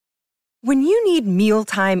When you need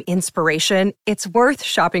mealtime inspiration, it's worth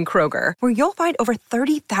shopping Kroger, where you'll find over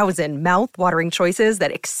 30,000 mouth-watering choices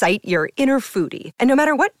that excite your inner foodie. And no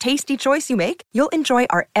matter what tasty choice you make, you'll enjoy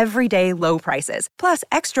our everyday low prices, plus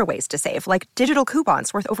extra ways to save, like digital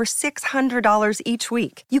coupons worth over $600 each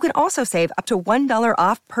week. You can also save up to $1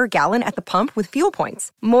 off per gallon at the pump with fuel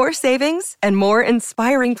points. More savings and more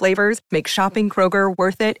inspiring flavors make shopping Kroger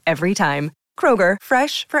worth it every time. Kroger,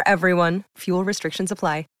 fresh for everyone. Fuel restrictions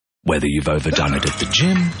apply. Whether you've overdone it at the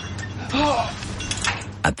gym,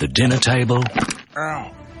 at the dinner table,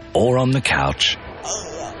 or on the couch,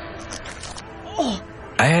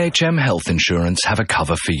 AHM Health Insurance have a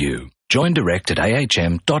cover for you. Join direct at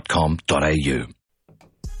ahm.com.au.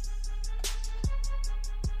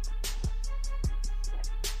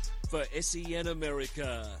 For SEN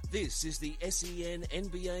America, this is the SEN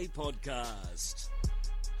NBA podcast.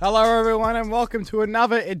 Hello, everyone, and welcome to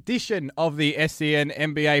another edition of the SEN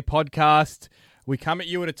NBA podcast. We come at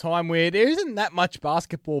you at a time where there isn't that much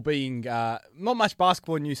basketball not much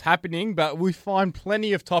basketball news happening, but we find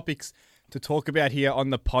plenty of topics to talk about here on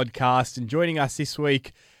the podcast. And joining us this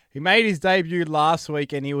week, he made his debut last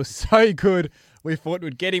week, and he was so good, we thought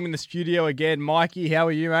we'd get him in the studio again. Mikey, how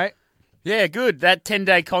are you, mate? Yeah, good. That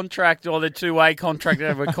 10-day contract, or the two-way contract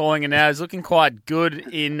that we're calling it now, is looking quite good.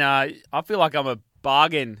 I feel like I'm a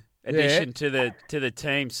bargain addition to the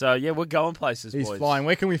team. So, yeah, we're going places, boys. He's flying.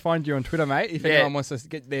 Where can we find you on Twitter, mate, if anyone wants to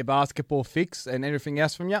get their basketball fix and everything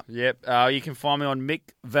else from you? Yep. You can find me on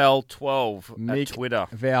MickVal12 at Twitter.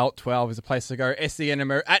 Val12 is a place to go. at SEN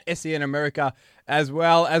America, as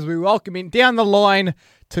well as we welcome him down the line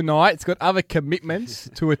tonight. It's got other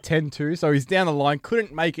commitments to attend to, so he's down the line.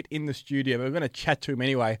 Couldn't make it in the studio, but we're going to chat to him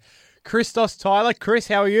anyway. Christos Tyler. Chris,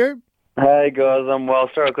 how are you? Hey guys, I'm well.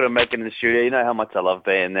 Sorry I couldn't make it in the studio. You know how much I love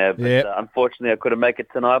being there, but unfortunately I couldn't make it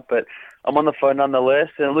tonight. But I'm on the phone nonetheless.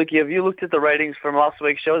 And Luke, have you looked at the ratings from last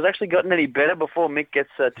week's show? Has it actually gotten any better before Mick gets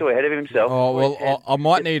too ahead of himself? Oh well, I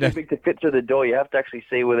might need to fit through the door. You have to actually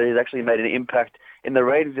see whether he's actually made an impact in the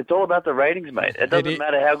ratings. It's all about the ratings, mate. It doesn't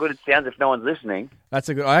matter how good it sounds if no one's listening. That's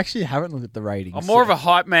a good. I actually haven't looked at the ratings. I'm more of a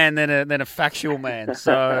hype man than a factual man.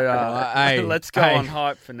 So let's go on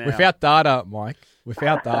hype for now. Without data, Mike.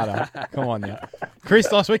 Without data. Come on now.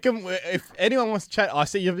 Chris, last week, if anyone wants to chat, I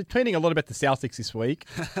see you've been tweeting a lot about the Celtics this week.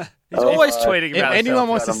 He's always tweeting about it. If anyone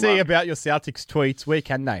wants to see about your Celtics tweets, where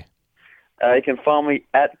can they? You can find me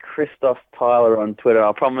at Christos Tyler on Twitter.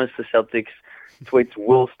 I promise the Celtics tweets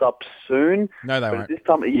will stop soon. No, they won't. At this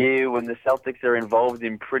time of year, when the Celtics are involved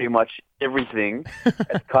in pretty much everything,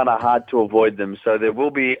 it's kind of hard to avoid them. So there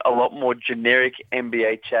will be a lot more generic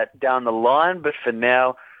NBA chat down the line, but for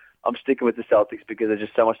now, I'm sticking with the Celtics because there's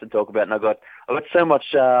just so much to talk about, and I've got so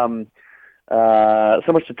much to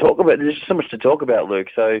talk about. There's just so much to talk about, Luke.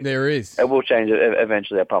 So there is. It will change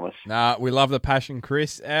eventually, I promise. Nah, we love the passion,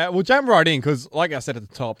 Chris. We'll jump right in because, like I said at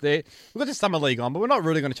the top, we've got the Summer League on, but we're not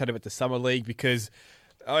really going to chat about the Summer League because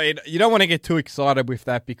you don't want to get too excited with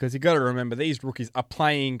that because you got to remember these rookies are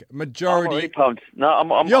playing majority. I'm already pumped.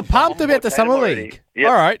 No, You're pumped about the Summer League. Yep.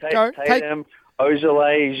 All right, go. Tatum,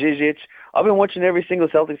 Ojale, Zizic. I've been watching every single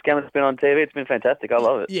Celtics game that's been on TV. It's been fantastic. I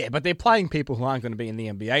love it. Yeah, but they're playing people who aren't going to be in the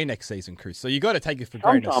NBA next season, Chris. So you got to take it for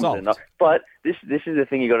grain of salt. But this is the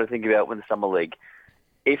thing you got to think about with the Summer League.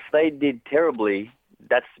 If they did terribly,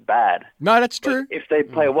 that's bad. No, that's true. But if they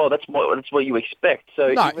play well, that's what you expect.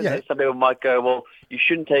 So though some people might go, well, you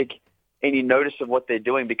shouldn't take any notice of what they're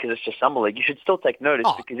doing because it's just Summer League. You should still take notice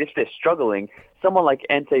because if they're struggling, someone like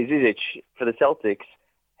Ante Zizic for the Celtics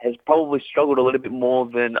has probably struggled a little bit more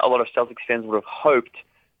than a lot of Celtics fans would have hoped.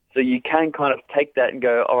 So you can kind of take that and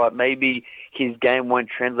go, all right, maybe his game won't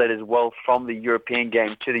translate as well from the European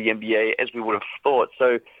game to the NBA as we would have thought.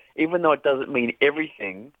 So even though it doesn't mean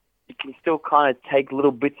everything, you can still kind of take little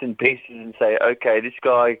bits and pieces and say, okay, this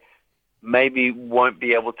guy maybe won't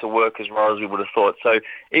be able to work as well as we would have thought. So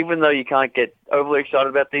even though you can't get overly excited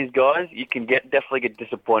about these guys, you can definitely get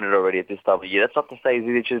disappointed already at this time of year. That's not to say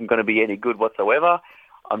Zizic isn't going to be any good whatsoever.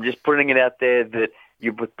 I'm just putting it out there that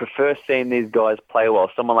you would prefer seeing these guys play well.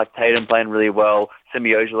 Someone like Tatum playing really well,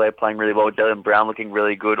 Semi Ojeleye playing really well, Jaylen Brown looking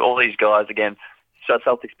really good. All these guys, again,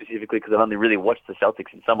 Celtics specifically, because I've only really watched the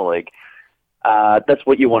Celtics in Summer League. That's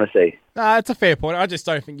what you want to see. It's a fair point. I just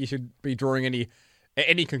don't think you should be drawing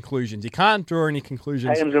any conclusions. You can't draw any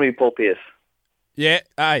conclusions. Tatum's going to be Paul Pierce. Yeah,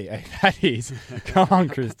 hey, that is. Come on,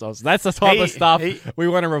 Christos. That's the type of stuff we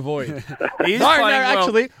want to avoid.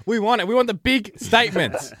 Actually, we want it. We want the big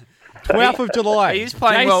statements. 12th of July, he's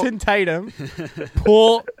playing Tatum,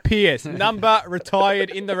 Paul Pierce, number retired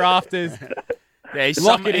in the rafters. Yeah,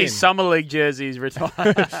 Lock it in. his summer league jersey is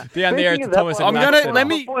retired. Down there at the Thomas I'm and gonna Mack let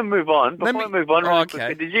me Before we move on, really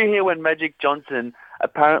quickly, did you hear when Magic Johnson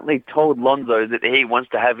apparently told Lonzo that he wants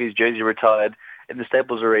to have his jersey retired in the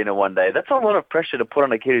Staples Arena one day? That's a lot of pressure to put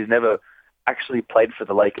on a kid who's never actually played for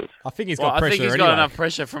the Lakers. I think he's got pressure. I think he's anyway. got enough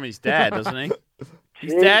pressure from his dad, doesn't he?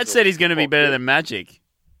 His dad said he's going to be better than Magic.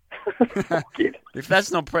 If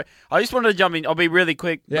that's not I just wanted to jump in. I'll be really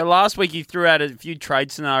quick. Yep. But last week he threw out a few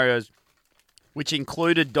trade scenarios, which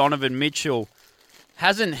included Donovan Mitchell.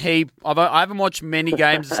 Hasn't he? I haven't watched many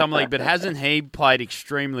games of Summer League, but hasn't he played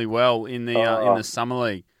extremely well in the Summer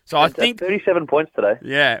League? So I think 37 points today.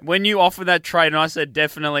 Yeah, when you offered that trade, and I said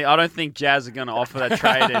definitely, I don't think Jazz are going to offer that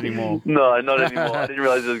trade anymore. No, not anymore. I didn't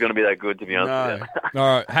realize it was going to be that good, to be honest with you.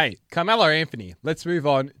 All right, hey, Carmelo Anthony. Let's move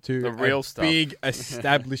on to the real stuff. Big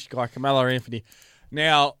established guy, Carmelo Anthony.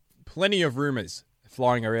 Now, plenty of rumors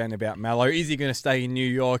flying around about Melo. Is he going to stay in New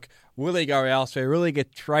York? Will he go elsewhere? Will he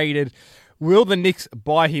get traded? Will the Knicks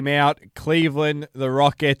buy him out? Cleveland, the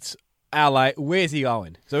Rockets, LA, where's he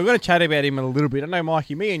going? So we're going to chat about him in a little bit. I know,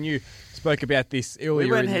 Mikey, me and you spoke about this earlier.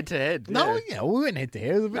 We went head to head. No, yeah, we went head to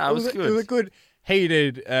head. It was good. It was a good,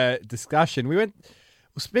 heated discussion. We're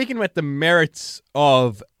speaking about the merits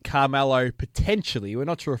of Carmelo potentially. We're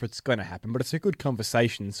not sure if it's going to happen, but it's a good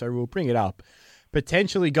conversation, so we'll bring it up.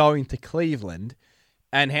 Potentially going to Cleveland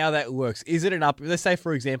and how that works. Is it let's say,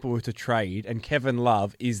 for example, with a trade and Kevin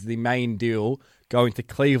Love is the main deal going to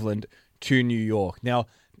Cleveland to New York. Now,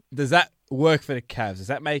 does that work for the Cavs? Does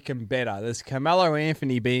that make them better? Does Carmelo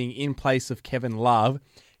Anthony being in place of Kevin Love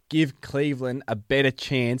give Cleveland a better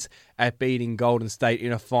chance at beating Golden State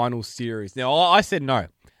in a final series? Now, I said no.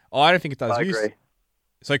 I don't think it does. I agree.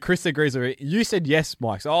 So Chris agrees with it. You said yes,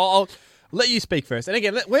 Mike. So I'll let you speak first. And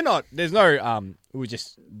again, there's no, we'll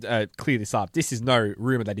just clear this up. This is no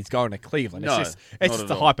rumor that he's going to Cleveland. It's just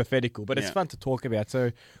a hypothetical, but it's fun to talk about.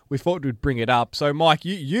 So we thought we'd bring it up. So Mike,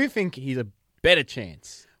 you think he's a better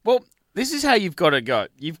chance? Well, this is how you've got to go.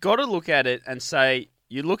 You've got to look at it and say,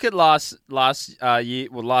 you look at last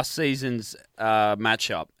season's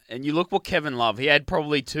matchup, and you look what Kevin Love. He had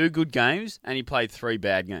probably 2 good games, and he played 3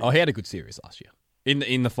 bad games. Oh, he had a good series last year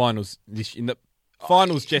in the finals. In the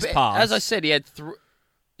finals just passed. As I said, he had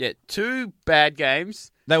 2 bad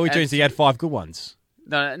games. That which means he had 5 good ones.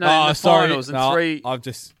 No, in the finals and 3. I've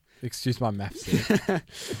just excuse my maths here.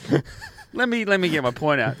 Let me get my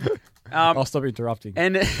point out. I'll stop interrupting.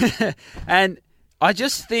 And I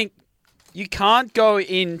just think you can't go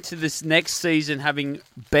into this next season having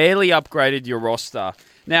barely upgraded your roster.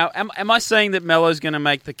 Now, am I saying that Melo's going to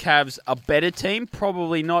make the Cavs a better team?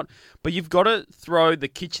 Probably not. But you've got to throw the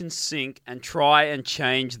kitchen sink and try and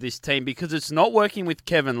change this team because it's not working with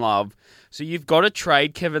Kevin Love. So you've got to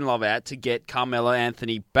trade Kevin Love out to get Carmelo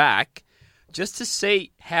Anthony back just to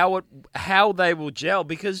see how they will gel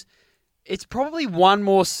because it's probably one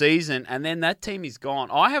more season, and then that team is gone.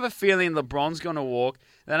 I have a feeling LeBron's going to walk.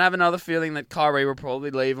 Then I have another feeling that Kyrie will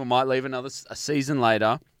probably leave or might leave a season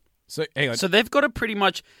later. So, hang on. So they've got to pretty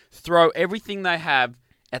much throw everything they have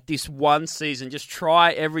at this one season. Just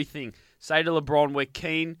try everything. Say to LeBron, we're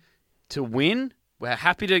keen to win. We're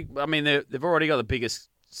happy to... I mean, they've already got the biggest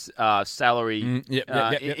salary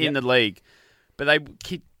in the league. But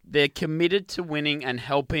they're committed to winning and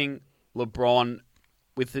helping LeBron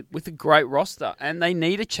with a great roster, and they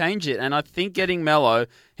need to change it. And I think getting Melo,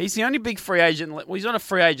 he's the only big free agent. Well, he's not a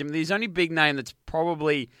free agent, but he's the only big name that's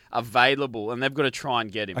probably available, and they've got to try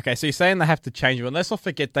and get him. Okay, so you're saying they have to change it. And let's not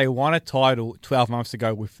forget they won a title 12 months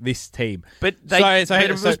ago with this team. But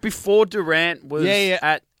it was before Durant was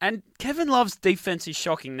at... And Kevin Love's defense is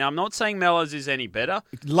shocking. Now, I'm not saying Melo's is any better,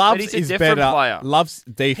 but he's a different player. Love's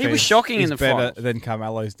defense he was shocking in the better finals. Than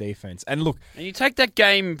Carmelo's defense. And look... And you take that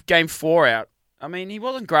game 4 out, I mean, he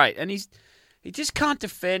wasn't great, and he just can't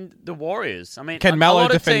defend the Warriors. I mean, can Melo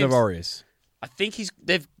defend the Warriors? I think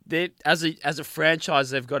they're as a franchise,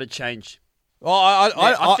 they've got to change. Well,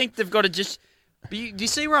 I think they've got to just. Do you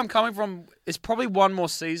see where I'm coming from? It's probably one more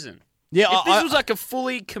season. Yeah, if this was like a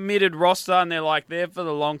fully committed roster and they're like there for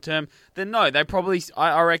the long term, then no, they probably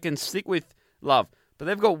I reckon stick with Love. But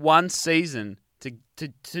they've got one season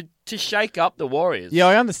to shake up the Warriors. Yeah,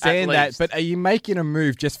 I understand that, but are you making a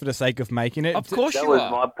move just for the sake of making it? Of course you are.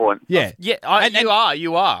 That was my point. Yeah. You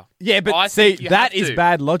are. Yeah, but see, that is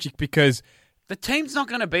bad logic because... The team's not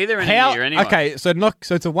going to be there in a year anyway. Okay, so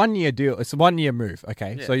it's a 1 year deal. It's a 1 year move,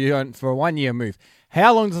 okay? Yeah. So you're going for a 1 year move.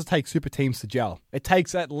 How long does it take super teams to gel? It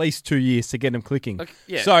takes at least 2 years to get them clicking. Okay,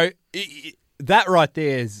 yeah. So that right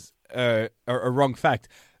there is a wrong fact.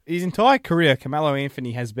 His entire career, Carmelo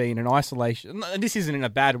Anthony has been in isolation. And this isn't in a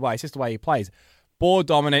bad way. It's just the way he plays. Ball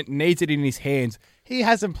dominant, needs it in his hands. He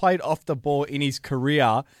hasn't played off the ball in his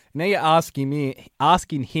career. Now you're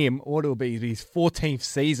asking him what will be his 14th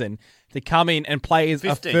season to come in and play as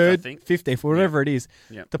 15th, whatever it is,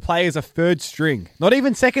 to play as a third string. Not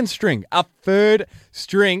even second string, a third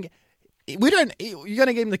string. You're going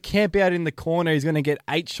to get him to camp out in the corner. He's going to get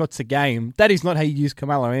 8 shots a game. That is not how you use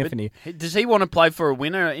Carmelo Anthony. But does he want to play for a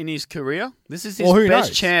winner in his career? This is his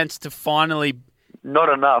best chance to finally not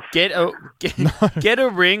enough get a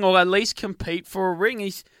ring, or at least compete for a ring.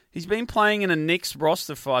 He's been playing in a Knicks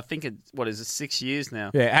roster for, I think, 6 years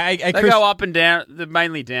now. Yeah, they go up and down. They're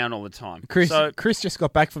mainly down all the time. Chris just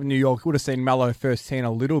got back from New York. Would have seen Melo firsthand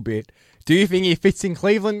a little bit. Do you think he fits in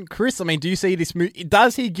Cleveland, Chris? I mean, do you see this move?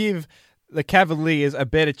 Does he give the Cavaliers a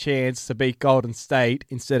better chance to beat Golden State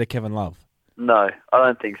instead of Kevin Love? No, I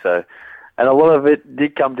don't think so. And a lot of it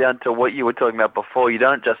did come down to what you were talking about before. You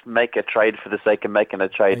don't just make a trade for the sake of making a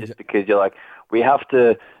trade just because you're like, we have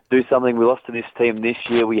to do something. We lost to this team this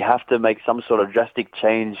year. We have to make some sort of drastic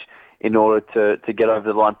change in order to get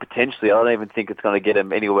over the line potentially. I don't even think it's going to get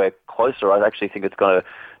him anywhere closer. I actually think it's going to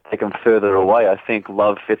take him further away. I think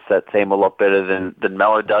Love fits that team a lot better than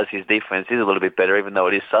Melo does. His defense is a little bit better, even though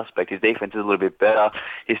it is suspect. His defense is a little bit better.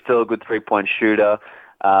 He's still a good three-point shooter.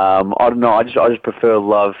 I don't know. I just prefer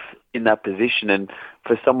Love in that position. And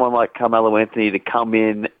for someone like Carmelo Anthony to come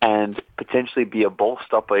in and potentially be a ball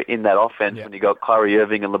stopper in that offense when you got Kyrie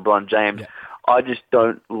Irving and LeBron James, I just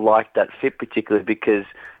don't like that fit particularly because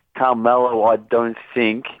Carmelo, I don't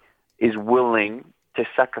think, is willing to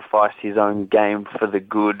sacrifice his own game for the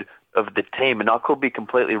good of the team. And I could be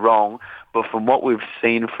completely wrong, but from what we've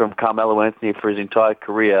seen from Carmelo Anthony for his entire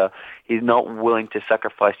career, he's not willing to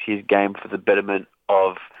sacrifice his game for the betterment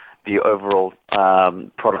of the overall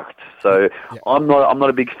product. So I'm not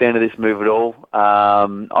a big fan of this move at all. I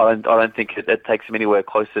don't think it takes him anywhere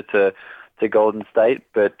closer to Golden State,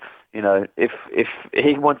 but you know, if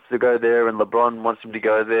he wants to go there and LeBron wants him to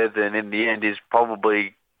go there, then in the end he's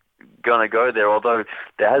probably going to go there, although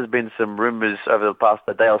there has been some rumours over the past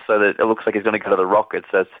day or so that it looks like he's going to go to the Rockets.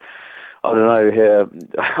 I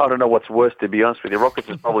don't know what's worse, to be honest with you. Rockets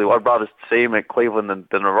is probably, I'd rather see him at Cleveland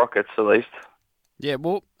than the Rockets, at least. Yeah,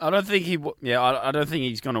 well, I don't think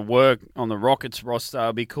he's going to work on the Rockets roster.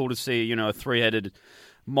 It'd be cool to see, a three-headed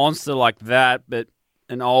monster like that, but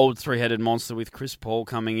an old three-headed monster with Chris Paul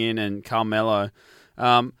coming in and Carmelo.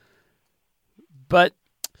 But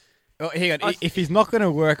hang on, if he's not going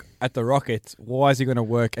to work at the Rockets, why is he going to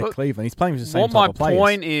work at Cleveland? He's playing with the same type of players. My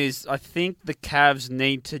point is, I think the Cavs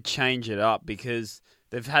need to change it up because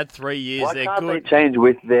they've had 3 years. Why can't they change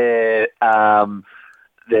with their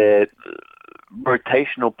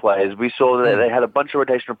rotational players? We saw that they had a bunch of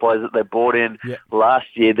rotational players that they brought in last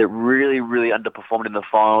year that really, really underperformed in the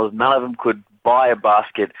finals. None of them could buy a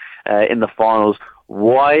basket in the finals.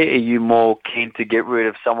 Why are you more keen to get rid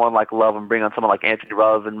of someone like Love and bring on someone like Anthony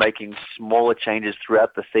rather than making smaller changes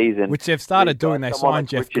throughout the season? Which they've started doing. They signed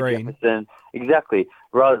Jeff Green. Jefferson. Exactly.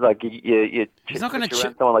 Rather like you He's not going to switch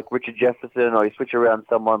around someone like Richard Jefferson, or you switch around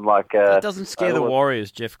someone like. It doesn't scare the Warriors,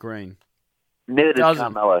 Jeff Green. Neither does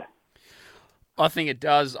Carmelo. I think it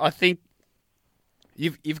does. I think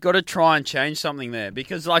you've got to try and change something there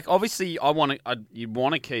because, obviously, you'd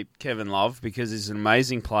want to keep Kevin Love because he's an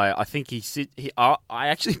amazing player. I think I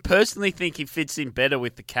actually personally think he fits in better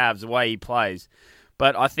with the Cavs the way he plays.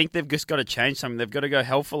 But I think they've just got to change something. They've got to go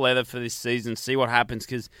hell for leather for this season, see what happens.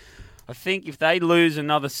 Because I think if they lose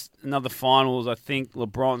another finals, I think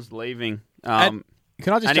LeBron's leaving. Can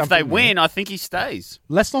I just and if they win, I think he stays.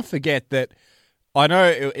 Let's not forget that. I know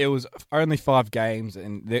it was only 5 games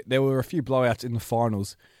and there were a few blowouts in the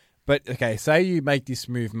finals. But, okay, say you make this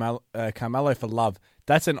move, Carmelo for Love,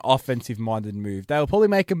 that's an offensive-minded move. They'll probably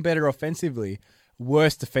make him better offensively,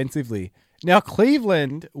 worse defensively. Now,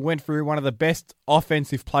 Cleveland went through one of the best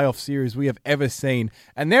offensive playoff series we have ever seen,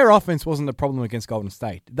 and their offense wasn't the problem against Golden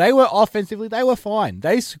State. They were fine.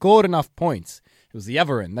 They scored enough points. It was the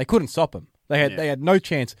other end. They couldn't stop them. They had no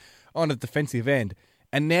chance on the defensive end.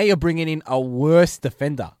 And now you're bringing in a worse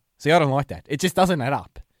defender. See, I don't like that. It just doesn't add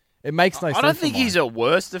up. It makes no sense. I don't think he's a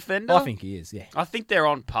worse defender. I think he is, yeah. I think they're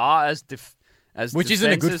on par as which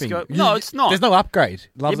isn't a good thing. No, it's not. There's no upgrade.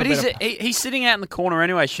 But he's sitting out in the corner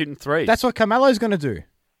anyway, shooting threes. That's what Carmelo's going to do.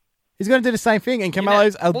 He's going to do the same thing, and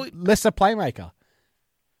Carmelo's a lesser playmaker.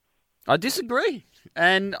 I disagree.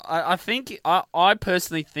 And I think, I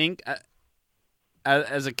personally think,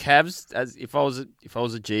 as a Cavs, if I was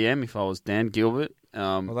a GM, if I was Dan Gilbert.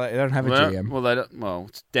 Well, they don't have a GM. Well,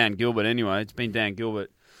 it's Dan Gilbert anyway. It's been Dan Gilbert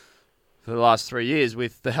for the last 3 years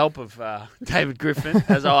with the help of David Griffin,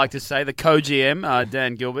 as I like to say, the co-GM,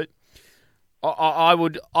 Dan Gilbert. I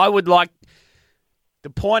would like The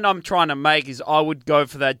point I'm trying to make is I would go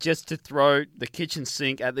for that just to throw the kitchen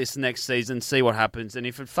sink at this next season, see what happens. And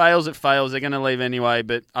if it fails, it fails. They're going to leave anyway,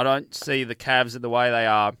 but I don't see the Cavs the way they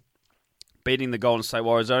are beating the Golden State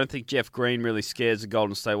Warriors. I don't think Jeff Green really scares the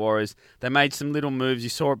Golden State Warriors. They made some little moves. You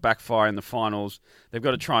saw it backfire in the finals. They've got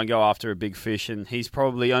to try and go after a big fish, and he's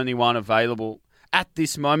probably only one available at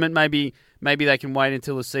this moment. Maybe they can wait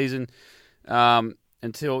until the season,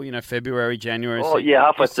 until February, January. Oh yeah,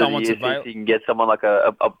 halfway through the year, if you can get someone like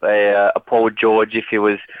a Paul George, if he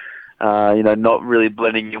was not really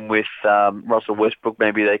blending in with Russell Westbrook,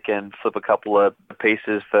 maybe they can flip a couple of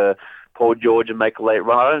pieces for Paul George and make a late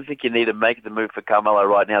run. I don't think you need to make the move for Carmelo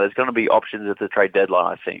right now. There's going to be options at the trade deadline,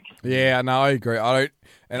 I think. Yeah, no, I agree. I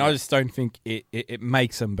just don't think it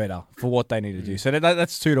makes them better for what they need to do. So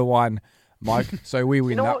that's 2-1, Mike. So we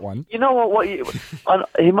win that one. You know what?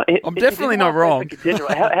 I'm definitely not wrong.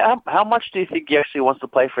 How much do you think he actually wants to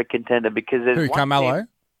play for a contender? Because there's Carmelo?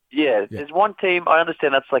 There's one team. I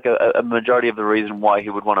understand that's like a majority of the reason why he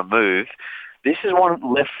would want to move. This is one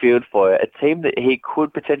left field for a team that he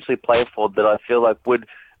could potentially play for that I feel like would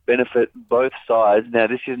benefit both sides. Now,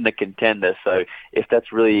 this isn't a contender, so if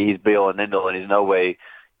that's really his be-all and end-all and he's no way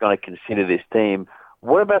going to consider this team,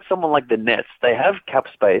 what about someone like the Nets? They have cap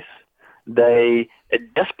space. They are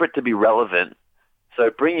desperate to be relevant.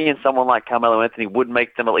 So bringing in someone like Carmelo Anthony would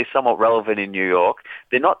make them at least somewhat relevant in New York.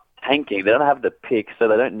 They're not tanking. They don't have the pick, so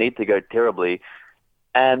they don't need to go terribly.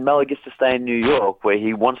 And Melo gets to stay in New York, where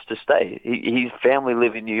he wants to stay. His family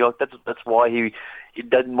live in New York. That's why he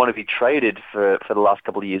doesn't want to be traded for the last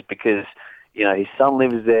couple of years, because his son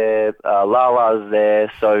lives there, Lala's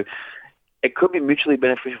there, so it could be mutually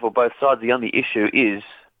beneficial for both sides. The only issue is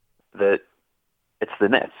that it's the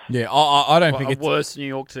Nets. Yeah, I don't think it's a worse New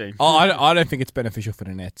York team. I don't think it's beneficial for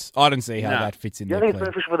the Nets. I don't see how that fits in. You don't think it's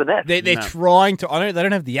beneficial for the Nets? They're trying to. They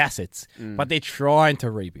don't have the assets, but they're trying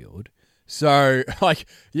to rebuild. So,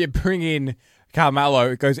 you bring in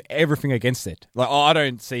Carmelo, it goes everything against it. I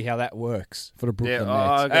don't see how that works for the Brooklyn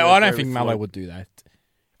Nets. I don't think Melo would do that.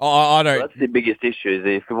 I don't. Well, that's the biggest issue. Is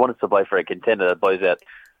if he wanted to play for a contender, that blows out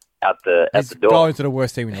the door. Going to the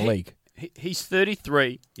worst team in the league. He's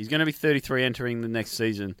 33. He's going to be 33 entering the next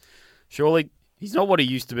season. Surely he's not what he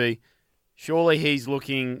used to be. Surely he's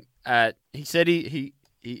looking at. He said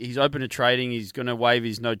he's open to trading. He's going to waive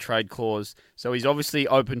his no-trade clause. So he's obviously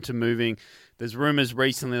open to moving. There's rumors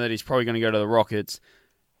recently that he's probably going to go to the Rockets.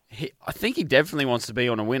 I think he definitely wants to be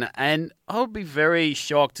on a winner. And I would be very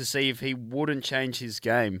shocked to see if he wouldn't change his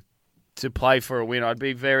game to play for a win. I'd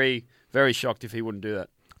be very, very shocked if he wouldn't do that.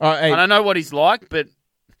 And I know what he's like, but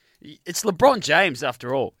it's LeBron James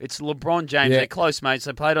after all. It's LeBron James. Yeah. They're close mates.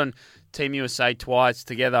 They played on Team USA twice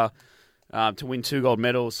together to win 2 gold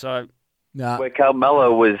medals. So... Where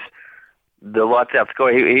Carmelo was the lights-out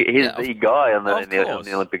scorer. He's the guy on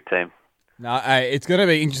the Olympic team. No, it's going to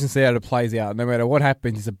be interesting to see how it plays out. No matter what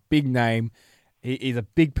happens, he's a big name. He's a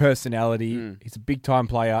big personality. He's a big-time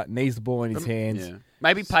player. Needs the ball in his hands. Yeah.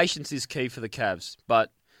 Maybe patience is key for the Cavs. But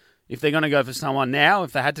if they're going to go for someone now,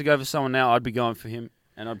 if they had to go for someone now, I'd be going for him.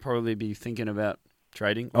 And I'd probably be thinking about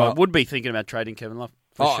trading. I would be thinking about trading Kevin Love.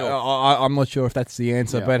 Sure. I'm not sure if that's the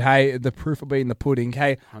answer, but hey, the proof will be in the pudding.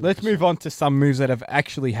 Hey, 100%. Let's move on to some moves that have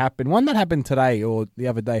actually happened. One that happened today or the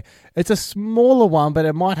other day. It's a smaller one, but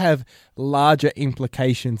it might have larger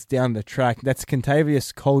implications down the track. That's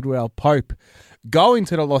Kentavious Caldwell-Pope going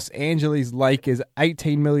to the Los Angeles Lakers,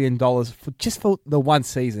 $18 million for the one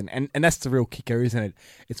season. And that's the real kicker, isn't it?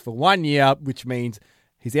 It's for 1 year, which means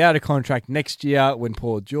he's out of contract next year when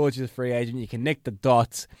Paul George is a free agent. You connect the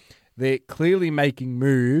dots. They're clearly making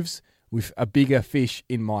moves with a bigger fish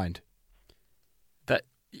in mind. That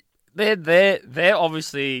they're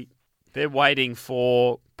obviously waiting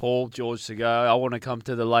for Paul George to go. I want to come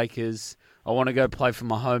to the Lakers. I want to go play for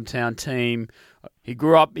my hometown team.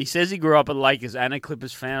 He says he grew up a Lakers and a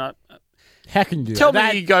Clippers fan. How can you do tell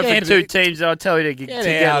that? me you go for 2 teams, I'll tell you to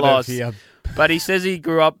get lost. But he says he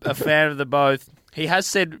grew up a fan of the both. He has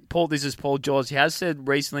said, this is Paul George, he has said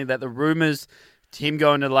recently that the rumors to him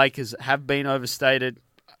going to the Lakers have been overstated.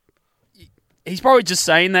 He's probably just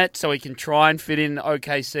saying that so he can try and fit in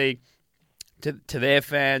OKC to their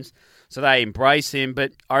fans so they embrace him.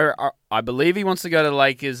 But I believe he wants to go to the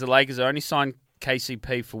Lakers. The Lakers only signed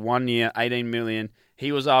KCP for 1 year, $18 million.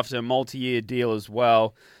 He was after a multi-year deal as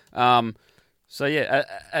well. So yeah,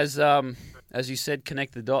 as you said,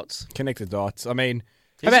 connect the dots. Connect the dots. I mean,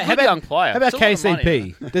 he's a good young player. How about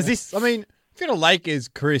KCP? Does this? I mean, if you're the Lakers,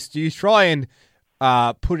 Chris, do you try and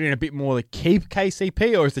put in a bit more to keep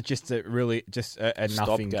KCP, or is it just a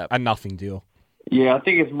nothing deal? Yeah, I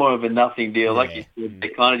think it's more of a nothing deal. Like you said, they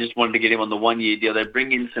kind of just wanted to get him on the 1 year deal. They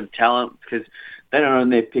bring in some talent because they don't own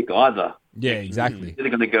their pick either. Yeah, exactly. It's either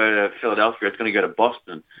going to go to Philadelphia, it's going to go to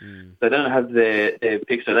Boston. They don't have their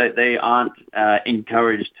pick, so they aren't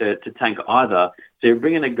encouraged to tank either. So you're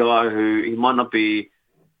bringing a guy who he might not be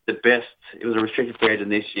the best. It was a restricted free agent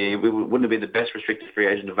this year. We wouldn't have been the best restricted free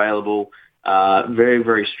agent available. Very,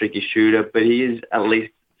 very streaky shooter, but he is at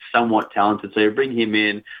least somewhat talented. So you bring him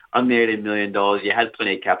in on the $18 million. You had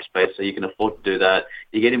plenty of cap space, so you can afford to do that.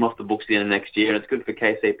 You get him off the books at the end of next year, and it's good for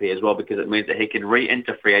KCP as well because it means that he can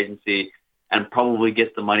re-enter free agency and probably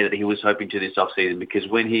gets the money that he was hoping to this offseason. Because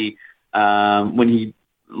when he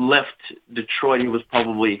left Detroit, he was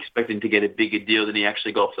probably expecting to get a bigger deal than he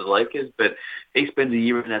actually got for the Lakers. But he spends a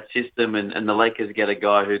year in that system, and the Lakers get a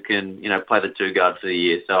guy who can, play the two guards for the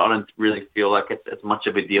year. So I don't really feel like it's much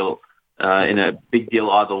of a deal, in a big deal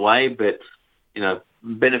either way. But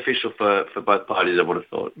beneficial for both parties, I would have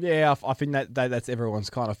thought. Yeah, I think that's everyone's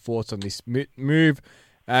kind of thoughts on this move.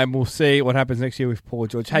 And we'll see what happens next year with Paul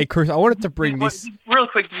George. Hey, Chris, I wanted to bring this... Real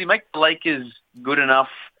quick, did you make the Lakers good enough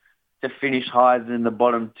to finish higher than the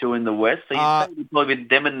bottom two in the West? So you probably with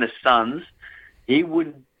them and the Suns, he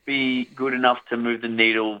wouldn't be good enough to move the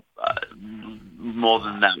needle more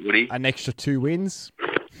than that, would he? An extra 2 wins?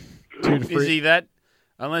 2 to 3. Is he that?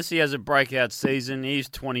 Unless he has a breakout season. He's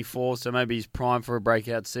 24, so maybe he's prime for a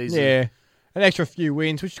breakout season. Yeah. An extra few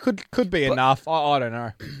wins, which could be enough. I don't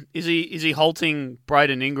know. Is he halting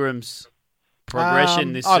Braden Ingram's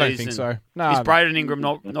progression this season? I don't think so. No, is Braden Ingram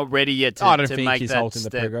not ready yet to I don't to think make he's that halting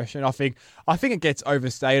step? the progression. I think it gets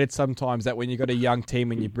overstated sometimes that when you've got a young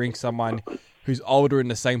team and you bring someone who's older in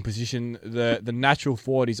the same position, the natural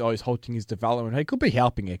forward is always halting his development. He could be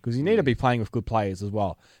helping it because you need to be playing with good players as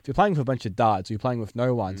well. If you're playing with a bunch of darts or you're playing with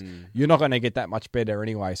no ones, you're not going to get that much better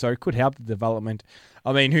anyway. So it could help the development.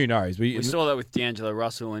 I mean, who knows? We saw that with D'Angelo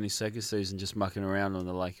Russell in his second season just mucking around on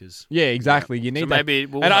the Lakers. Yeah, exactly. You need so that.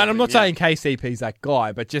 Maybe and I'm not saying KCP's that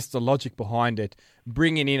guy, but just the logic behind it,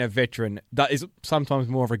 bringing in a veteran, that is sometimes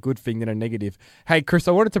more of a good thing than a negative. Hey, Chris,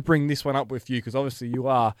 I wanted to bring this one up with you because obviously you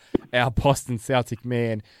are our Boston Celtic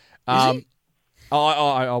man. Is he?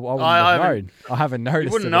 I haven't noticed.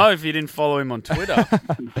 You wouldn't know if you didn't follow him on Twitter.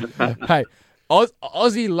 Hey,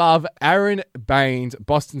 Aussie love Aaron Baines,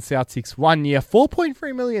 Boston Celtics, 1 year,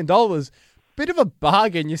 $4.3 million. Bit of a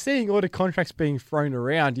bargain. You're seeing all the contracts being thrown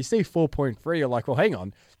around. You see 4.3, you're like, well, hang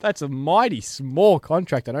on. That's a mighty small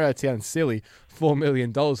contract. I know that sounds silly. $4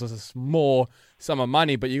 million is a small sum of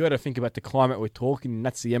money, but you got to think about the climate we're talking, and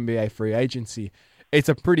that's the NBA free agency. It's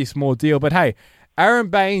a pretty small deal. But hey, Aaron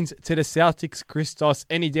Baines to the Celtics, Christos,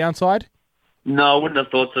 any downside? No, I wouldn't have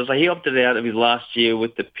thought so. So he opted out of his last year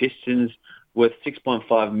with the Pistons worth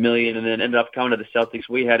 $6.5 million and then ended up coming to the Celtics.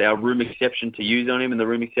 We had our room exception to use on him, and the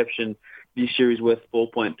room exception this year is worth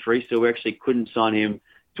 4.3, so we actually couldn't sign him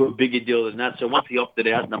to a bigger deal than that. So once he opted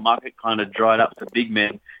out and the market kind of dried up for big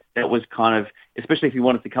men, that was kind of, especially if he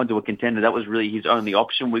wanted to come to a contender, that was really his only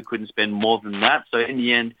option. We couldn't spend more than that. So in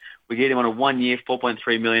the end, we get him on a 1 year,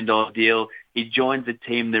 $4.3 million deal. He joins a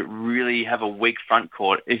team that really have a weak front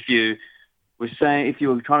court. If you were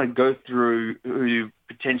trying to go through who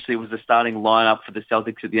potentially was the starting lineup for the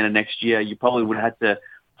Celtics at the end of next year, you probably would have had to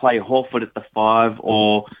play Horford at the 5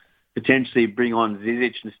 or potentially bring on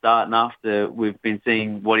Zizic and start. And after we've been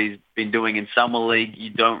seeing what he's been doing in Summer League,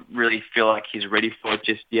 you don't really feel like he's ready for it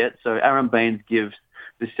just yet. So Aaron Baines gives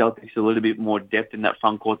the Celtics a little bit more depth in that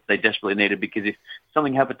front court that they desperately needed, because if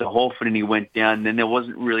something happened to Horford and he went down, then there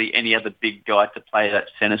wasn't really any other big guy to play that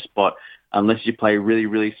center spot unless you play really,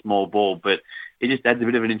 really small ball. But it just adds a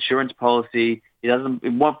bit of an insurance policy. He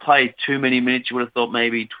won't play too many minutes. You would have thought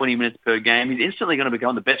maybe 20 minutes per game. He's instantly going to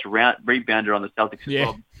become the best rebounder on the Celtics as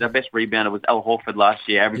well. Their best rebounder was Al Horford last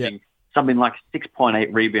year, averaging something like 6.8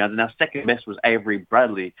 rebounds. And our second best was Avery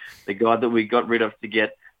Bradley, the guy that we got rid of to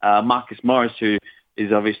get Marcus Morris, who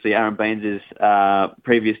is obviously Aaron Baines'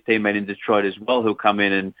 previous teammate in Detroit as well, who'll come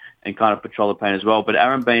in and kind of patrol the paint as well. But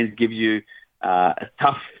Aaron Baines gives you a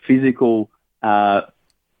tough physical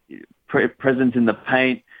presence in the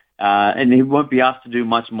paint, and he won't be asked to do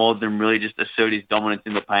much more than really just assert his dominance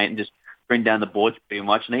in the paint and just bring down the boards pretty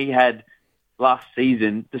much. And he had last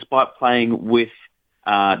season, despite playing with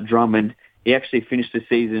Drummond, he actually finished the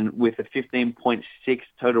season with a 15.6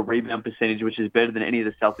 total rebound percentage, which is better than any of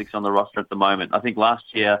the Celtics on the roster at the moment. I think last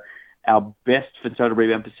year our best for total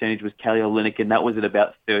rebound percentage was Kelly Olynyk, and that was at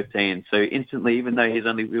about 13. So instantly, even though he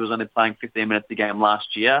was only playing 15 minutes a game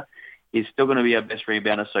last year, he's still going to be our best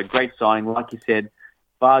rebounder. So great signing, like you said,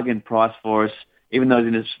 bargain price for us. Even though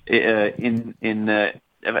he's at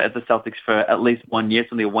the Celtics for at least 1 year,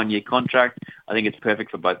 it's only a 1 year contract. I think it's perfect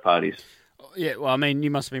for both parties. Yeah, well, I mean,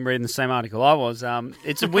 you must have been reading the same article I was.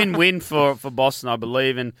 It's a win-win for Boston, I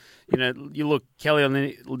believe. And, you look, Kelly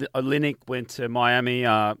Olynyk went to Miami.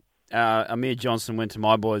 Amir Johnson went to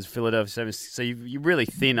my boys, Philadelphia 76ers. So you're really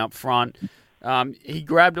thin up front. He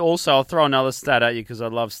grabbed also, I'll throw another stat at you because I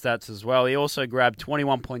love stats as well. He also grabbed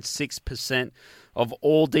 21.6% of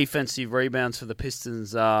all defensive rebounds for the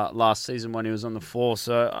Pistons last season when he was on the floor.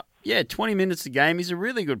 So, 20 minutes a game. He's a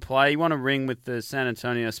really good player. He won a ring with the San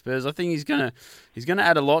Antonio Spurs. I think he's gonna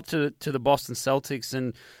add a lot to the Boston Celtics,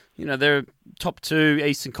 and they're a top 2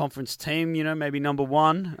 Eastern Conference team. Maybe number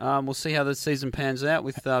 1. We'll see how the season pans out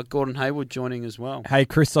with Gordon Hayward joining as well. Hey,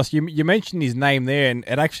 Christos, you mentioned his name there, and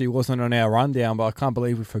it actually wasn't on our rundown, but I can't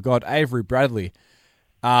believe we forgot Avery Bradley.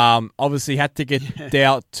 Obviously had to get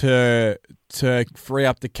out to free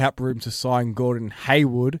up the cap room to sign Gordon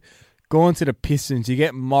Hayward. Going to the Pistons, you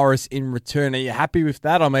get Morris in return. Are you happy with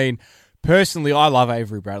that? I mean, personally, I love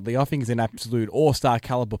Avery Bradley. I think he's an absolute all-star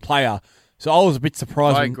caliber player. So I was a bit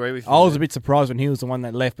surprised. I agree with you. I was a bit surprised when he was the one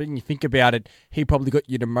that left. But when you think about it, he probably got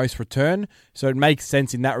you the most return. So it makes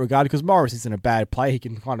sense in that regard because Morris isn't a bad player. He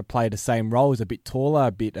can kind of play the same role. He's a bit taller,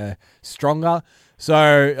 a bit stronger.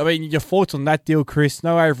 So, I mean, your thoughts on that deal, Chris?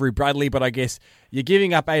 No Avery Bradley, but I guess you're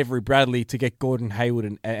giving up Avery Bradley to get Gordon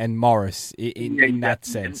Hayward and Morris in that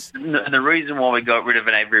sense. And the reason why we got rid of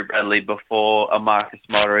an Avery Bradley before a Marcus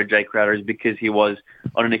Smart or a Jay Crowder is because he was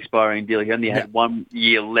on an expiring deal. He only had 1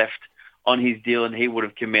 year left on his deal, and he would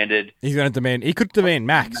have commanded... He could demand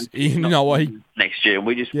max. Next year.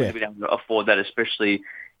 We just wouldn't be able to afford that, especially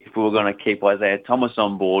if we were going to keep Isaiah Thomas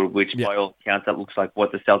on board, which by all accounts, that looks like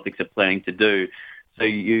what the Celtics are planning to do. So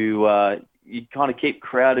you kind of keep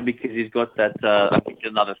Crowder because he's got that, I think,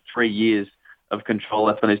 another 3 years of control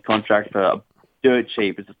left on his contract for dirt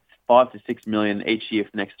cheap. It's $5 to $6 million each year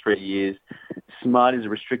for the next 3 years. Smart is a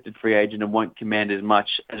restricted free agent and won't command as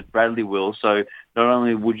much as Bradley will. So not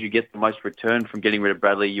only would you get the most return from getting rid of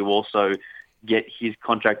Bradley, you also get his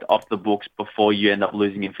contract off the books before you end up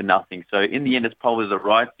losing him for nothing. So in the end, it's probably the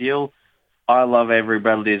right deal. I love Avery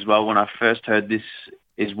Bradley as well. When I first heard this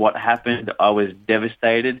is what happened, I was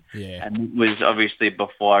devastated. Yeah. And it was obviously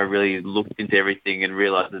before I really looked into everything and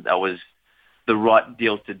realized that was the right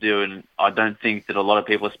deal to do. And I don't think that a lot of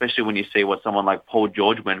people, especially when you see what someone like Paul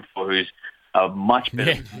George went for, who's much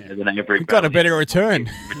better than Avery Bradley. Got a better return.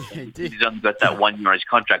 He's only got that 1 year on his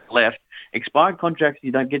contract left. Expired contracts,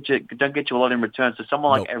 you don't get you a lot in return. So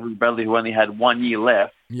someone like Avery Bradley, who only had 1 year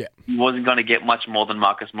left, he wasn't going to get much more than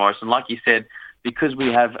Marcus Morris. And like you said, because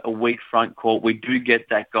we have a weak front court, we do get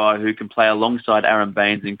that guy who can play alongside Aaron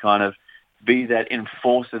Baines and kind of be that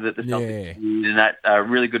enforcer that the Celtics need and that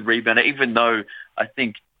really good rebounder, even though I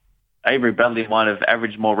think Avery Bradley might have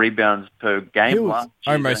averaged more rebounds per game. He was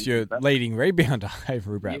almost your leading rebounder,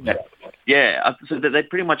 Avery Bradley. Yeah. So they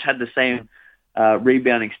pretty much had the same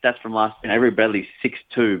rebounding stats from last year. Avery Bradley's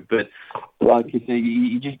 6'2", but like you said,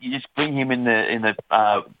 you just bring him in the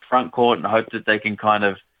front court and hope that they can kind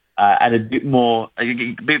of add a bit more,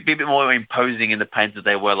 be a bit more imposing in the paint that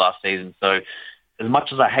they were last season. So as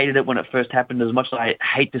much as I hated it when it first happened, as much as I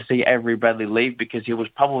hate to see Avery Bradley leave because he was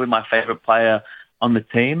probably my favorite player on the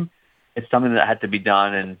team, it's something that had to be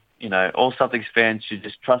done. And, all Celtics fans should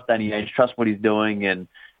just trust Danny Ainge, trust what he's doing, and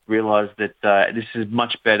realize that this is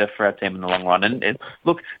much better for our team in the long run. And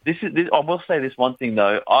look, this I will say this one thing,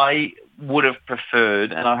 though. I would have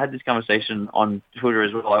preferred, and I had this conversation on Twitter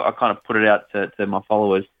as well, I kind of put it out to my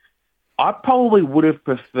followers, I probably would have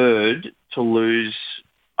preferred to lose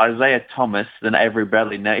Isaiah Thomas than Avery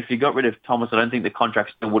Bradley. Now, if you got rid of Thomas, I don't think the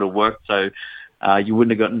contract still would have worked, so you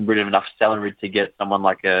wouldn't have gotten rid of enough salary to get someone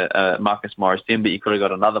like a Marcus Morris in, but you could have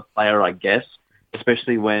got another player, I guess,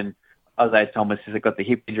 especially when Isaiah Thomas has got the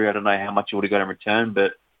hip injury. I don't know how much you would have got in return,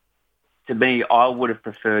 but to me, I would have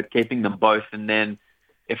preferred keeping them both, and then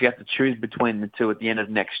if you have to choose between the two at the end of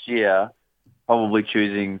next year, probably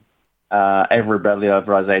choosing Avery Bradley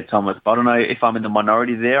over Isaiah Thomas. But I don't know if I'm in the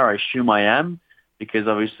minority there. I assume I am, because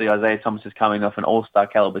obviously Isaiah Thomas is coming off an all-star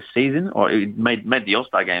caliber season, or he made the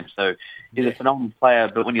all-star game, so he's a phenomenal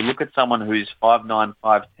player. But when you look at someone who's 5'9",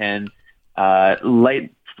 5'10",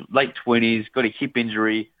 late 20s, got a hip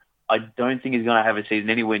injury, I don't think he's going to have a season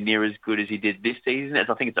anywhere near as good as he did this season.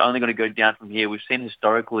 I think it's only going to go down from here. We've seen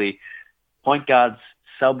historically point guards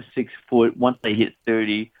sub 6 foot, once they hit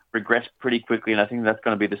 30, regress pretty quickly, and I think that's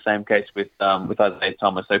going to be the same case with Isaiah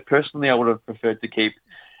Thomas. So personally, I would have preferred to keep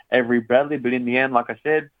Avery Bradley, but in the end, like I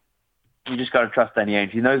said, you just got to trust Danny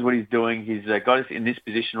Ainge. He knows what he's doing. He's got us in this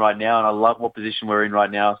position right now, and I love what position we're in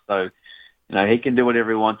right now. So, he can do whatever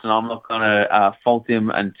he wants, and I'm not going to fault him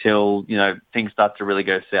until, things start to really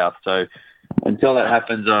go south. So until that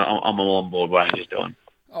happens, I'm all on board what Ainge is doing.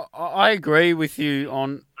 I agree with you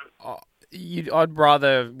on. You'd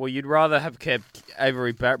rather have kept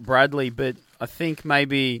Avery Bradley, but I think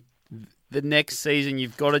maybe the next season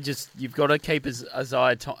you've got to keep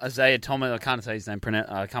Isaiah Thomas. I can't say his name.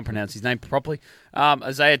 I can't pronounce his name properly.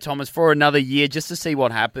 Isaiah Thomas for another year just to see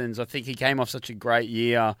what happens. I think he came off such a great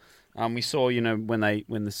year. We saw, when the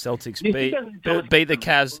Celtics beat the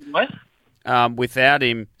Cavs without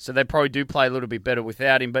him, so they probably do play a little bit better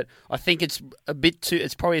without him. But I think it's a bit too.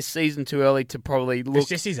 It's probably a season too early to probably look. It's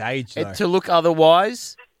just his age, though. To look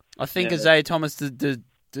otherwise. I think Isaiah Thomas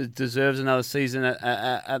deserves another season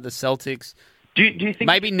at the Celtics. Do you think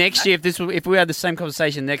maybe next year if we had the same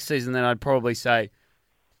conversation next season, then I'd probably say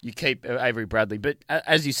you keep Avery Bradley. But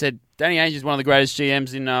as you said, Danny Ainge is one of the greatest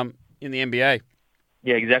GMs in the NBA.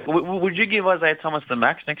 Yeah, exactly. Would you give Isaiah Thomas the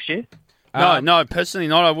max next year? No, personally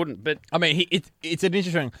not. I wouldn't. But I mean, it's an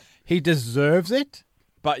interesting. He deserves it,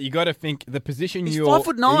 but you got to think the position he's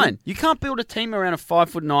 5'9". You can't build a team around a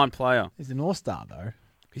 5'9" player. He's an all-star though.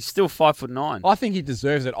 He's still 5'9". I think he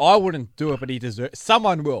deserves it. I wouldn't do it, but he deserves.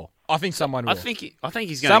 Someone will. I think someone will. I think he's going to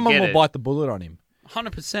get it. Someone will bite the bullet on him.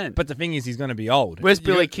 100%. But the thing is, he's going to be old. Where's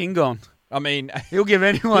Billy King gone? I mean, he'll give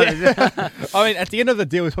anyone. I mean, at the end of the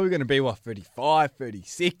deal, he's probably going to be 35,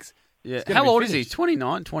 36. Yeah. How old is he?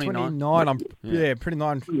 29, 29. 29. Pretty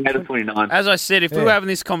 29. As I said, if we were having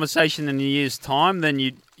this conversation in a year's time, then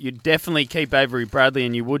you'd definitely keep Avery Bradley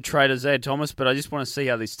and you would trade Isaiah Thomas. But I just want to see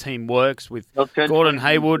how this team works with Gordon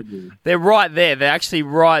Hayward. They're right there. They're actually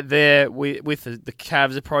right there with the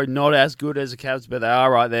Cavs. They're probably not as good as the Cavs, but they are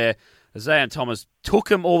right there. Isaiah Thomas took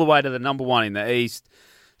them all the way to the number one in the East.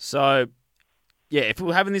 So, yeah, if we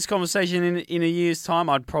were having this conversation in a year's time,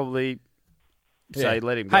 I'd probably say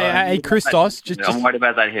let him go. Hey, Christos. I'm worried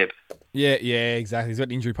about that hip. Yeah, exactly. He's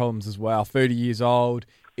got injury problems as well. 30 years old,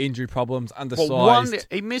 injury problems, undersized.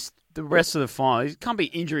 He missed the rest of the final. He can't be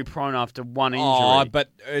injury prone after one injury. Oh, but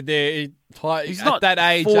he's not at that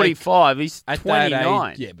age. 45. He's at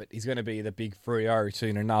 29. Yeah, but he's going to be the big 3-0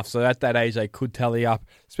 soon enough. So at that age, they could tally up.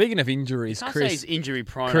 Speaking of injuries, you can't Chris, say he's injury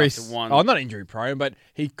prone after one. Oh, not injury prone, but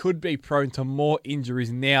he could be prone to more injuries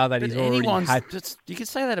now that he's already had. You can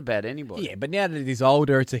say that about anybody. Yeah, but now that he's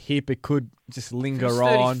older, it's a hip. It could just linger he's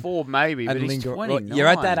on. 34 maybe, but he's 29. You're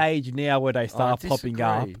at that age now where they start popping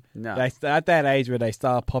up. No. At that age where they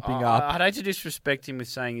start popping up. I'd hate to disrespect him with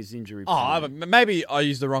saying he's injury prone. Oh, maybe I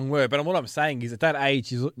used the wrong word, but what I'm saying is at that age,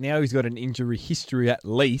 he's got an injury history at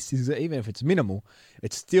least. Even if it's minimal,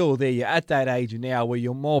 it's still there. You're at that age now where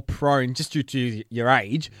you're more prone, just due to your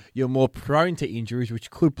age, you're more prone to injuries,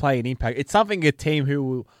 which could play an impact. It's something a team who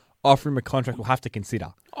will offer him a contract will have to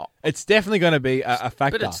consider. It's definitely going to be a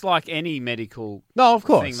factor. But it's like any medical of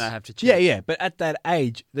course. thing they have to check. Yeah. But at that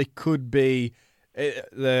age, there could be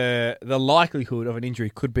the likelihood of an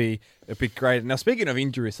injury could be a bit greater. Now, speaking of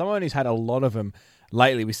injuries, someone who's had a lot of them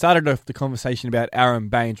lately, we started off the conversation about Aaron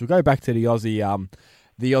Baines. We'll go back to the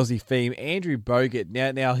Aussie theme. Andrew Bogut.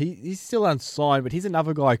 Now he's still unsigned, but he's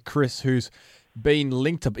another guy, Chris, who's been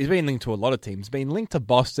linked to. He's been linked to a lot of teams. Been linked to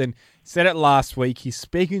Boston. Said it last week. He's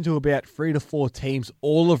speaking to about 3 to 4 teams,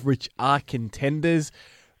 all of which are contenders.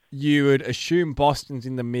 You would assume Boston's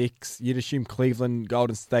in the mix. You'd assume Cleveland,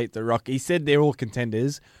 Golden State, the Rock. He said they're all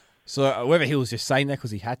contenders. So whether he was just saying that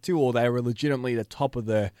because he had to, or they were legitimately the top of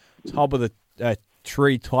the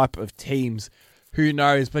tree type of teams, who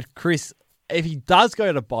knows? But Chris, if he does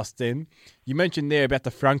go to Boston, you mentioned there about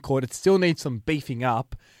the front court, it still needs some beefing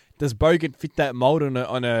up. Does Bogut fit that mold on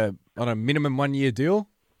a minimum 1-year deal?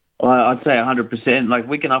 I'd say 100%. Like,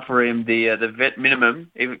 we can offer him the vet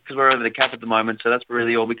minimum, even because we're over the cap at the moment. So that's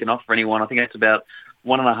really all we can offer anyone. I think that's about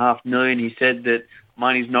 $1.5 million. He said that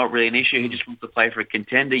money's not really an issue. He just wants to play for a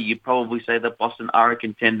contender. You'd probably say that Boston are a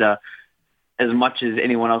contender as much as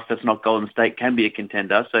anyone else that's not Golden State can be a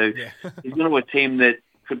contender. So he's going to a team that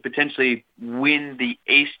could potentially win the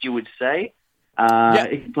East, you would say.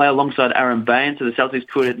 He can play alongside Aaron Baines, so the Celtics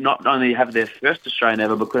could not only have their first Australian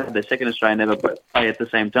ever, but could have their second Australian ever, but play at the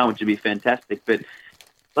same time, which would be fantastic. But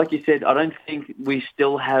like you said, I don't think we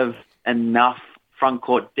still have enough front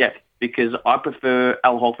court depth, because I prefer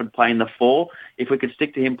Al Horford playing the 4. If we could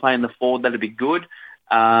stick to him playing the 4, that'd be good.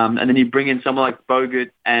 And then you bring in someone like Bogut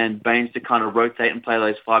and Baines to kind of rotate and play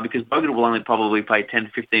those 5, because Bogut will only probably play 10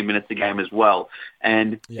 to 15 minutes a game as well.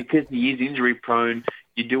 And because he is injury prone,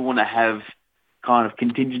 you do want to have kind of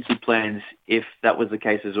contingency plans if that was the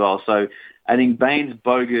case as well. So I think Baines,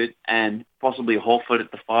 Bogut, and possibly Horford at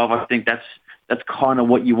the 5, I think that's kind of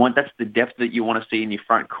what you want. That's the depth that you want to see in your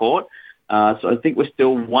front court. So I think we're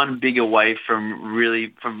still one big away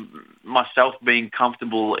from myself being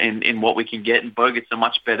comfortable in what we can get. And Bogut's a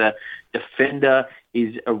much better defender.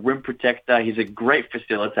 He's a rim protector. He's a great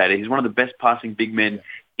facilitator. He's one of the best passing big men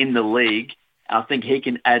in the league. I think he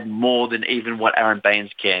can add more than even what Aaron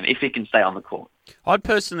Baines can if he can stay on the court. I'd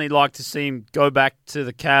personally like to see him go back to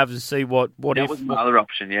the Cavs and see what that was my other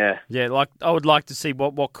option, yeah. Yeah, I would like to see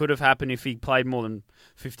what could have happened if he played more than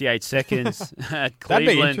 58 seconds at Cleveland.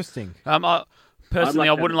 That'd be interesting. I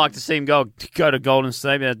wouldn't like to see him go to Golden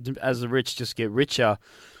State as the rich just get richer.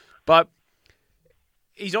 But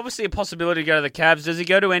he's obviously a possibility to go to the Cavs. Does he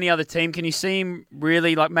go to any other team? Can you see him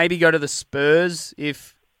really maybe go to the Spurs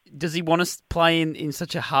Does he want to play in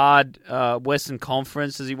such a hard Western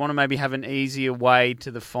Conference? Does he want to maybe have an easier way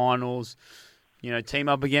to the finals? Team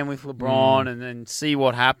up again with LeBron and then see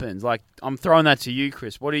what happens. I'm throwing that to you,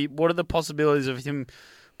 Chris. What are the possibilities of him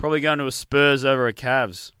probably going to a Spurs over a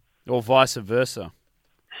Cavs or vice versa?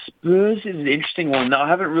 Spurs is an interesting one. No, I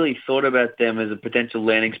haven't really thought about them as a potential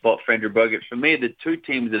landing spot for Andrew Bogut. For me, the two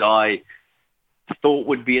teams that I thought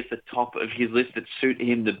would be at the top of his list that suit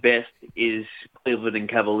him the best is Cleveland and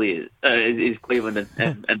Cavaliers, is Cleveland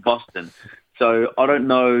and Boston. So I don't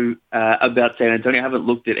know about San Antonio. I haven't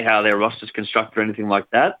looked at how their roster's constructed or anything like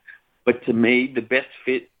that. But to me, the best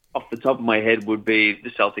fit off the top of my head would be the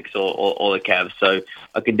Celtics or the Cavs. So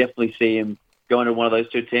I can definitely see him going to one of those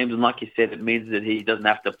two teams. And like you said, it means that he doesn't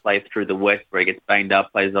have to play through the West where he gets banged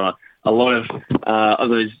up, plays on a lot of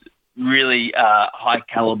those really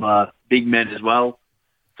high-caliber big men as well.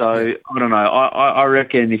 So I don't know. I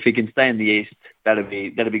reckon if he can stay in the East, that'd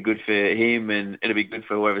be good for him, and it'll be good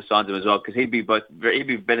for whoever signs him as well, because he'd be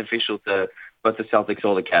beneficial to both the Celtics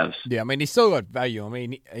or the Cavs. Yeah, I mean, he's still got value. I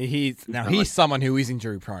mean, he's someone who is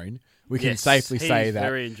injury prone. We can safely say that.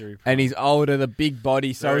 Very injury prone. And he's older, the big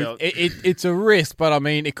body, so it's a risk. But I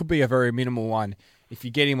mean, it could be a very minimal one if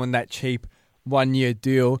you get him on that cheap 1-year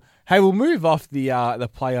deal. Hey, we'll move off the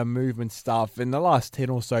player movement stuff in the last 10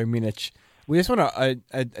 or so minutes. We just want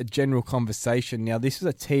a general conversation. Now, this is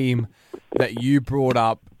a team that you brought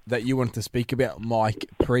up that you wanted to speak about, Mike,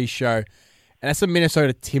 pre-show, and that's the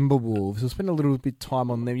Minnesota Timberwolves. We'll spend a little bit of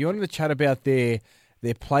time on them. You wanted to chat about their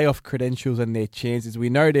playoff credentials and their chances. We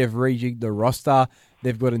know they've rejigged the roster.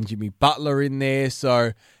 They've gotten Jimmy Butler in there,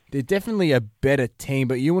 so they're definitely a better team,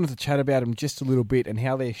 but you wanted to chat about them just a little bit and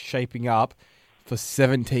how they're shaping up for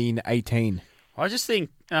 17-18. I just think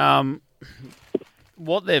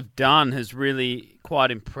what they've done has really quite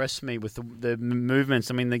impressed me with the movements.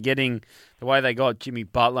 I mean, they're getting the way they got Jimmy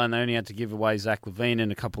Butler, and they only had to give away Zach LaVine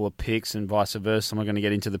and a couple of picks and vice versa. I'm not going to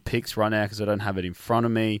get into the picks right now because I don't have it in front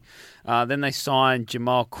of me. Then they signed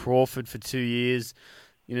Jamal Crawford for 2 years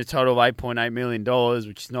in a total of $8.8 million,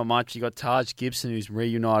 which is not much. You got Taj Gibson, who's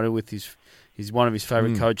reunited with his one of his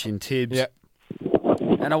favourite coach in Tibbs. Yep.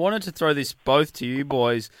 And I wanted to throw this both to you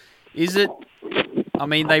boys. I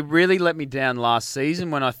mean, they really let me down last season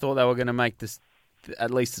when I thought they were going to make this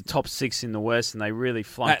at least the top 6 in the West, and they really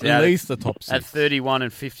flunked out. At least the top 6. At 31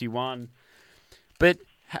 and 51. But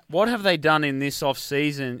what have they done in this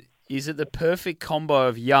off-season? Is it the perfect combo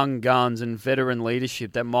of young guns and veteran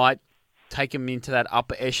leadership that might take them into that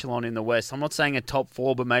upper echelon in the West? I'm not saying a top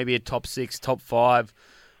 4, but maybe a top 6, top 5,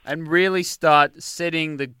 and really start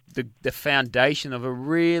setting the foundation of a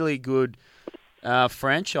really good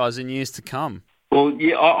franchise in years to come. Well,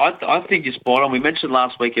 yeah, I think you're spot on. We mentioned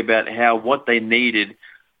last week about how what they needed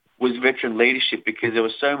was veteran leadership, because there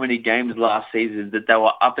were so many games last season that they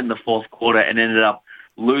were up in the fourth quarter and ended up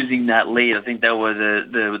losing that lead. I think they were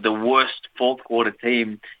the worst fourth quarter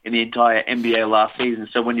team in the entire NBA last season.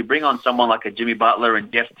 So when you bring on someone like a Jimmy Butler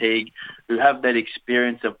and Jeff Teague, who have that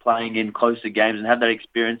experience of playing in closer games and have that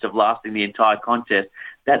experience of lasting the entire contest,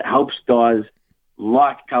 that helps guys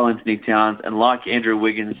like Karl-Anthony Towns and like Andrew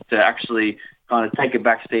Wiggins to actually kind of take a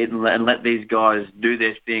back seat and let these guys do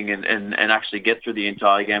their thing and actually get through the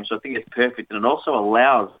entire game. So I think it's perfect. And it also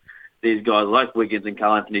allows these guys like Wiggins and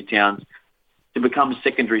Karl-Anthony Towns to become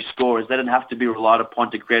secondary scorers. They don't have to be relied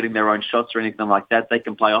upon to creating their own shots or anything like that. They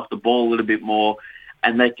can play off the ball a little bit more,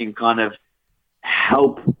 and they can kind of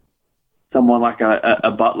help someone like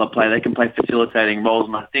a Butler play. They can play facilitating roles,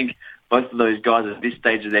 and I think both of those guys at this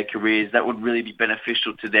stage of their careers, that would really be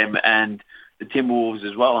beneficial to them and the Timberwolves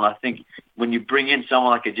as well. And I think when you bring in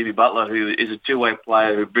someone like a Jimmy Butler, who is a two-way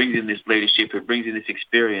player, who brings in this leadership, who brings in this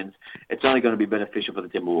experience, it's only going to be beneficial for the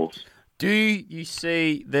Timberwolves. Do you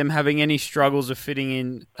see them having any struggles of fitting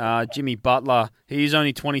in Jimmy Butler? He's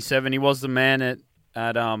only 27. He was the man at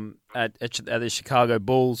the Chicago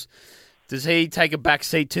Bulls. Does he take a back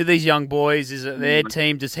seat to these young boys? Is it their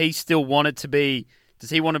team? Does he still want it to be?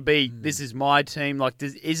 Does he want to be? This is my team. Like,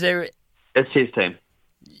 is there? It's his team.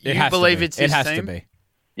 You believe it's his team? It has to be.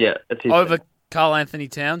 Yeah, it's his over team. Karl Anthony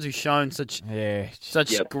Towns, who's shown such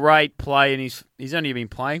great play, and he's only been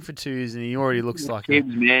playing for 2 years, and he already looks like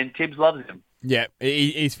Tibbs loves him. Yeah,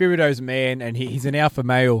 he's Thibodeau's man, and he's an alpha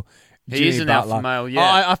male. He is an alpha male,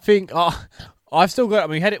 yeah. I think I've still got.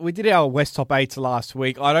 We did our West top 8s last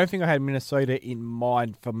week. I don't think I had Minnesota in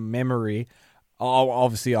mind from memory. I'll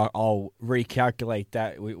recalculate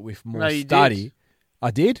that with more study. Did.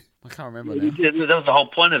 I did. I can't remember now. That was the whole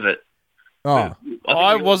point of it. Oh,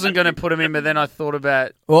 I wasn't going to put him in, but then I thought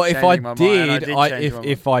about. Well, if I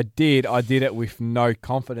did, I did it with no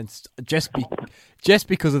confidence, just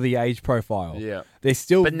because of the age profile. Yeah, they're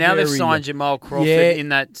still. But now they've signed Jamal Crawford in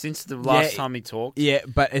that since the last time he talked. Yeah,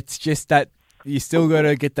 but it's just that you still got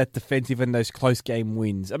to get that defensive and those close game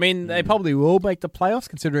wins. I mean, they probably will make the playoffs,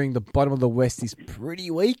 considering the bottom of the West is pretty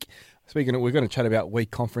weak. Speaking of, we're going to chat about weak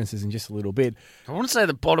conferences in just a little bit. I want to say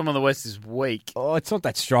the bottom of the West is weak. Oh, it's not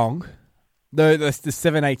that strong. The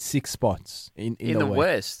 7, 8, 6 spots in the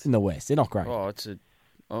West. In the West, they're not great.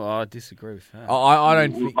 I disagree with that. I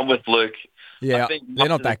don't think. I'm with Luke. Yeah, I think they're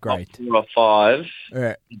not that great. 4 or 5,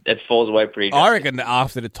 it falls away pretty. I reckon that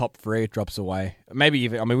after the top 3, it drops away. Maybe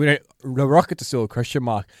even. I mean, the Rockets are still a question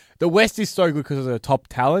mark. The West is so good because of the top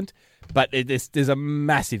talent, but there's a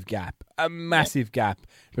massive gap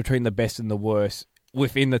between the best and the worst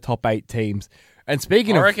within the top 8 teams. And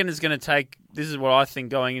speaking I reckon it's going to take, this is what I think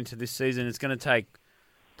going into this season, it's going to take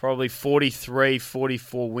probably 43,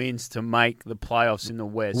 44 wins to make the playoffs in the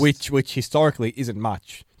West. Which historically isn't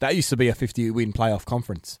much. That used to be a 50-win playoff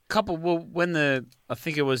conference. When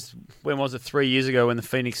was it, 3 years ago when the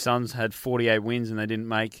Phoenix Suns had 48 wins and they didn't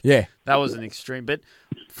make? Yeah. That was an extreme. But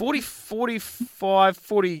 45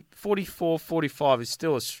 is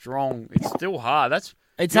still a strong, it's still hard.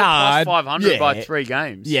 It's hard. Plus 500 by 3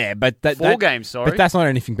 games. Yeah, but 4 games, sorry. But that's not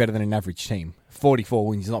anything better than an average team. 44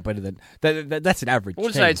 wins is not better than that's an average team. I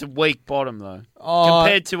would say it's a weak bottom, though.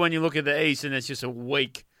 Compared to when you look at the East and it's just a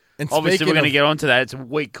weak. Obviously, we're going to get onto that. It's a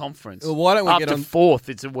weak conference. Well, why don't we get on 4th?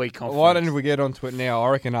 It's a weak conference. Why don't we get onto it now? I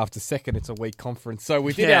reckon after 2nd, it's a weak conference. So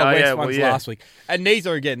we did our West ones last week, and these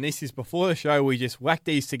are this is before the show. We just whacked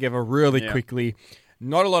these together really quickly.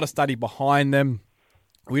 Not a lot of study behind them.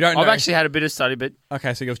 I've actually had a bit of study, but...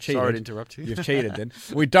 Okay, so you've cheated. Sorry to interrupt you. You've cheated then.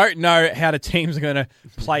 We don't know how the teams are going to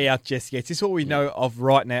play out just yet. This is what we know of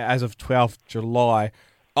right now as of 12th July.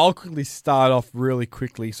 I'll quickly start off really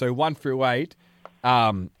quickly. So 1 through 8,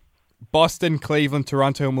 Boston, Cleveland,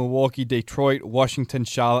 Toronto, Milwaukee, Detroit, Washington,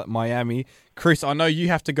 Charlotte, Miami. Chris, I know you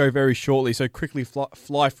have to go very shortly, so quickly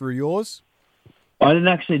fly through yours. I didn't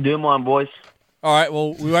actually do mine, boys. All right,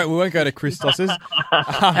 well, we won't go to Christos's.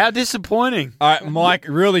 How disappointing. All right, Mike,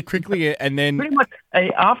 really quickly, and then... Pretty much,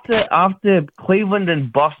 after Cleveland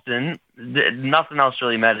and Boston, nothing else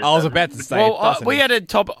really matters. I was about to say we had a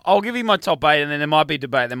top... I'll give you my top 8, and then there might be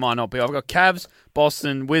debate, there might not be. I've got Cavs,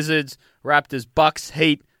 Boston, Wizards, Raptors, Bucks,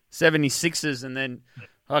 Heat, 76ers, and then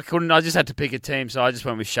I just had to pick a team, so I just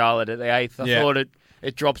went with Charlotte at the 8th. I thought it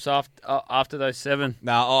drops after those 7.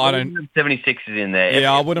 No, I don't. 76 is in there.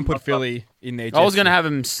 Yeah, I wouldn't put Philly in there. I was going to have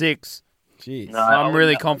them 6. Jeez. No, I'm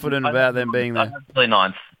really confident about them being there. Philly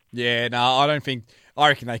 9th. Yeah, no, I don't think. I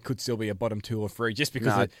reckon they could still be a bottom 2 or 3 just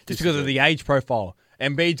because of the age profile.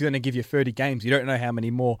 Embiid's going to give you 30 games. You don't know how many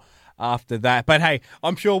more after that. But hey,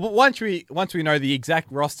 I'm sure once we know the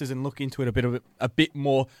exact rosters and look into it a bit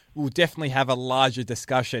more, we'll definitely have a larger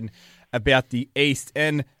discussion about the East,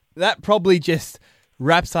 and that probably just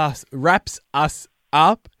wraps us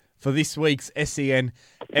up for this week's SEN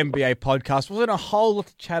NBA podcast. Wasn't a whole lot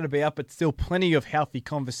to chat about, but still plenty of healthy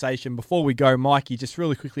conversation. Before we go, Mikey, just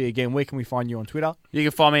really quickly again, where can we find you on Twitter? You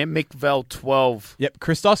can find me at MickVell12. Yep,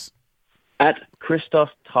 Christos? At Christos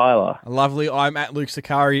Tyler. Lovely. I'm at Luke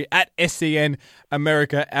Sakari at SEN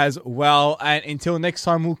America as well. And until next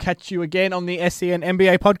time, we'll catch you again on the SEN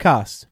NBA podcast.